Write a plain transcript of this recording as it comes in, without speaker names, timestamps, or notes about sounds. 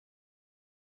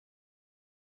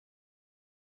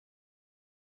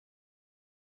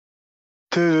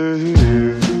I'm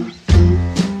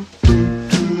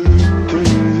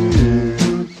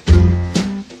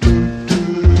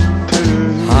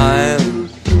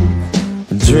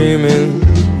dreaming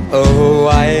of a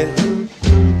white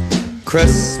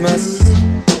Christmas,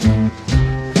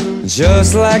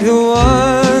 just like the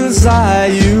ones I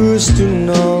used to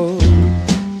know,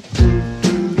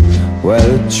 where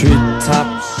the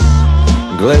treetops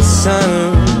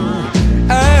glisten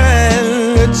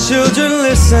and the children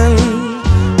listen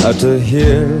to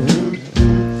hear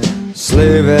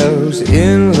sleigh bells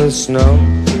in the snow.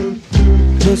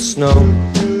 The snow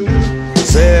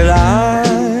said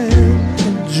I'm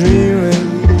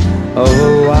dreaming of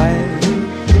a white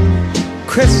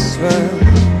Christmas,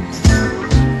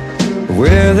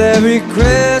 with every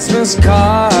Christmas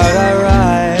card I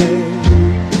write.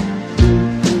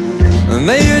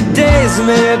 May your days,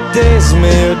 may your days,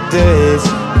 may your days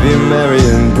be merry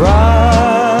and bright,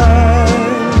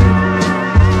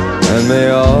 and may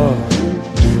all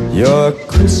your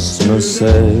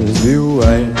Christmases be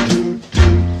white.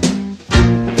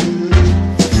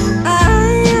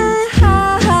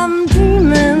 I'm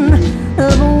dreaming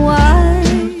of a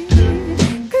white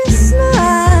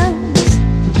Christmas,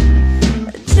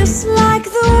 just like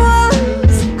the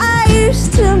ones I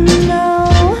used to know,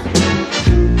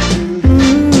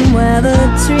 where the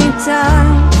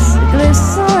treetops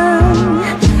glisten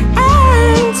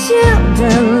and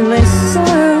children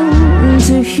listen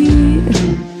to hear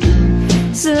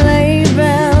sleigh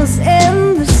bells in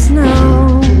the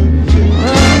snow.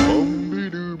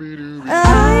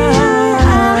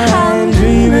 I'm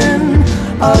dreaming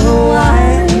of a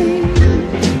white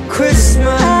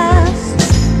Christmas,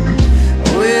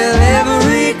 with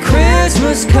every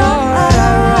Christmas card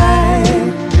I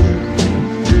write.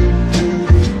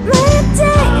 May your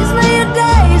days, may your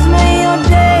days, may your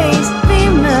days be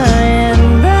merry and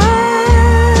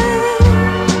bright,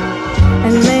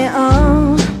 and may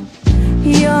all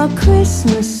your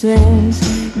Christmases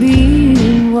be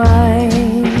white.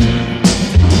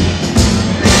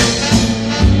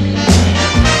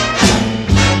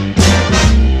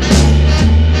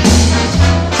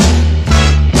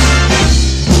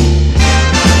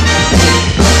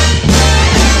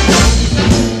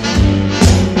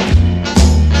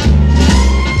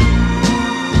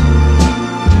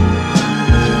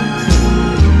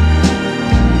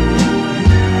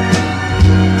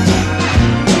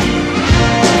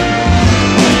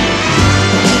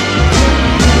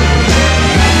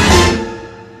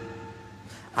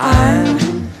 I'm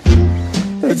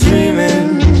dreaming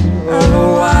of a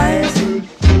white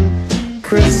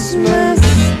Christmas,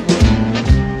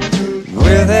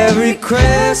 with every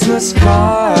Christmas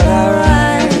card I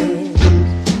write.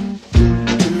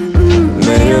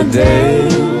 May your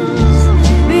days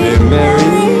be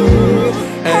merry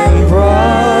and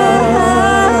bright,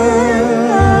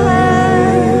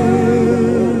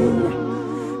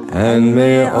 and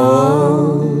may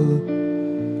all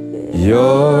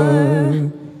your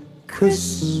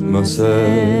Christmases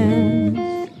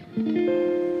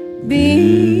be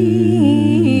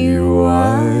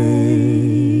white.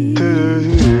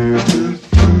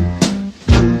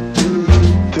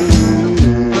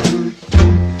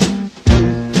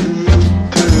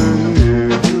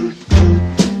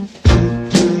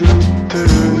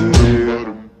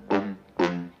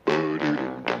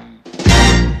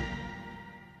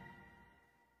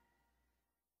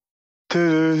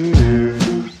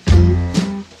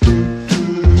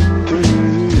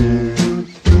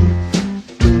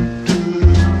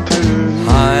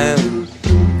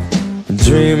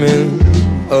 Dreaming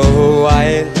of a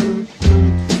white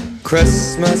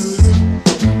Christmas,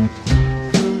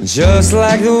 just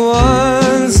like the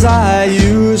ones I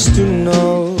used to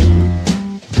know,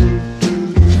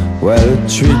 where the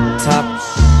treetops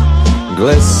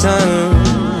glisten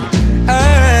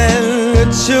and the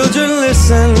children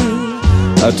listen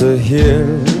to hear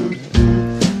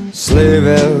sleigh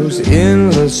bells in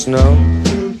the snow.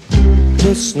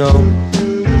 The snow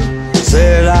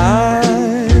said I'm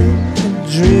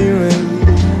dreaming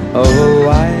of a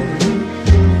white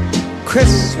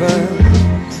Christmas,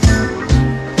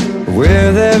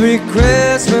 with every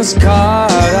Christmas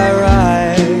card I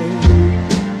write.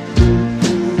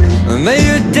 May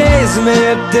your days, may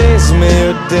your days, may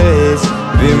your days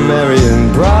be merry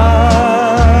and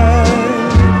bright,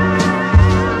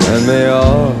 and may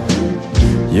all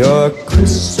your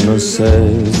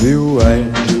Christmases be white.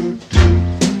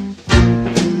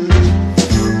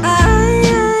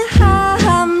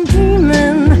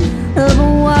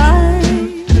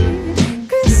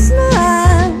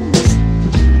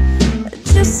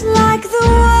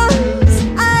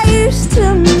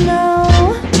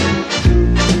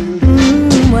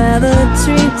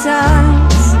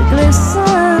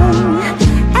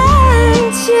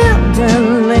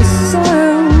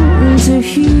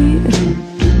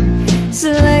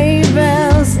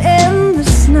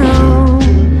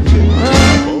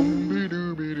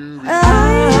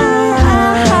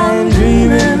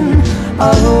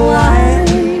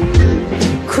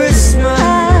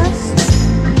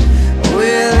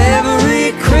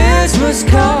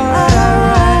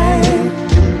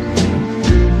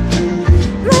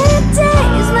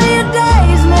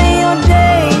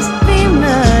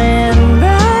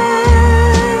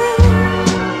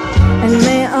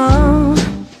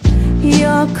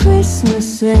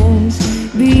 Christmases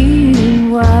be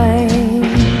white.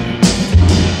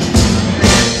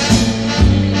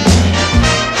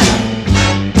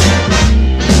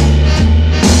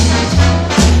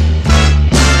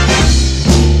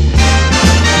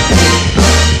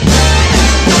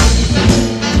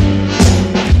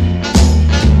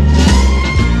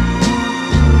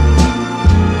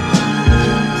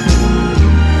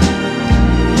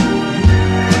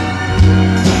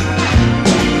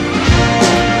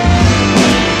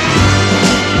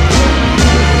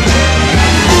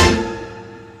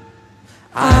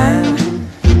 I'm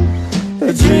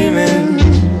dreaming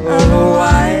of a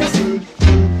white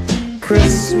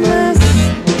Christmas,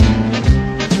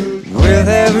 with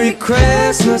every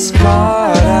Christmas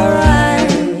card I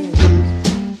write.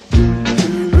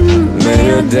 May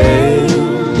your days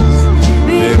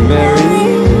be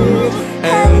merry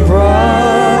and bright,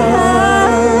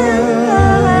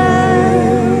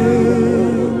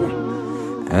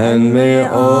 and may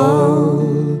all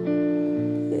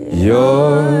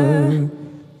your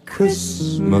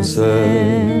Christmases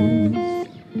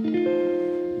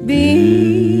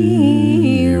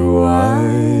Be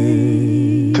white.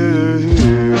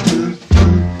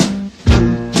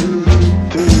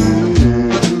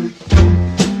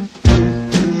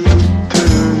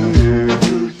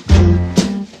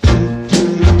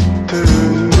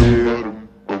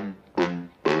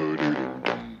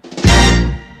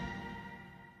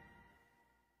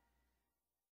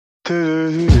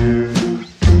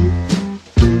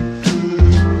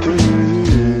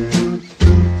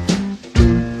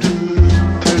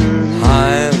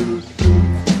 I'm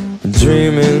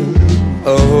dreaming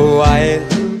of a white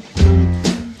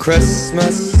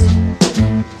Christmas,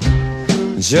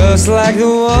 just like the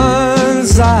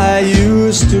ones I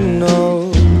used to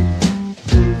know,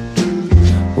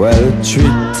 where the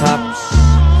treetops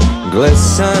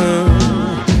glisten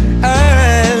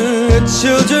and the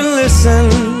children listen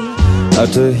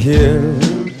to hear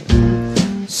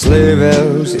sleigh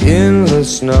bells in the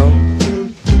snow.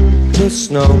 The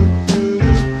snow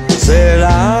said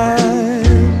I'm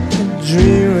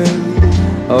dreaming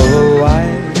of a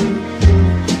white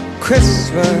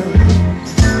Christmas,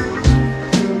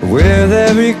 with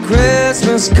every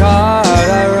Christmas card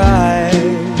I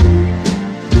write.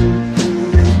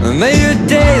 May your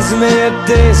days, may your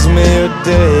days, may your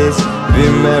days be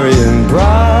merry and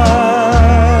bright,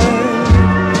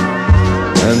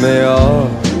 and may all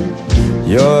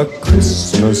your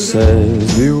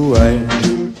Christmases be white.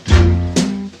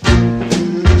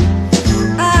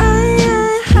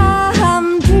 I'm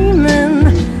dreaming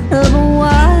of a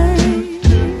white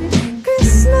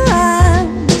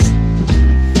Christmas,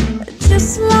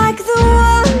 just like the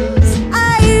ones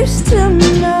I used to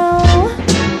know,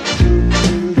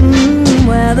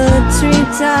 where the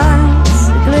treetops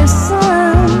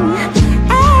glisten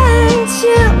and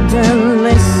children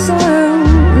listen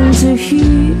to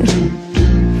hear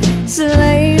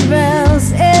sleigh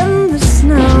bells in the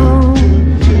snow.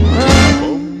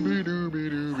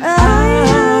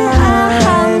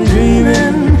 I'm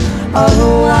dreaming of a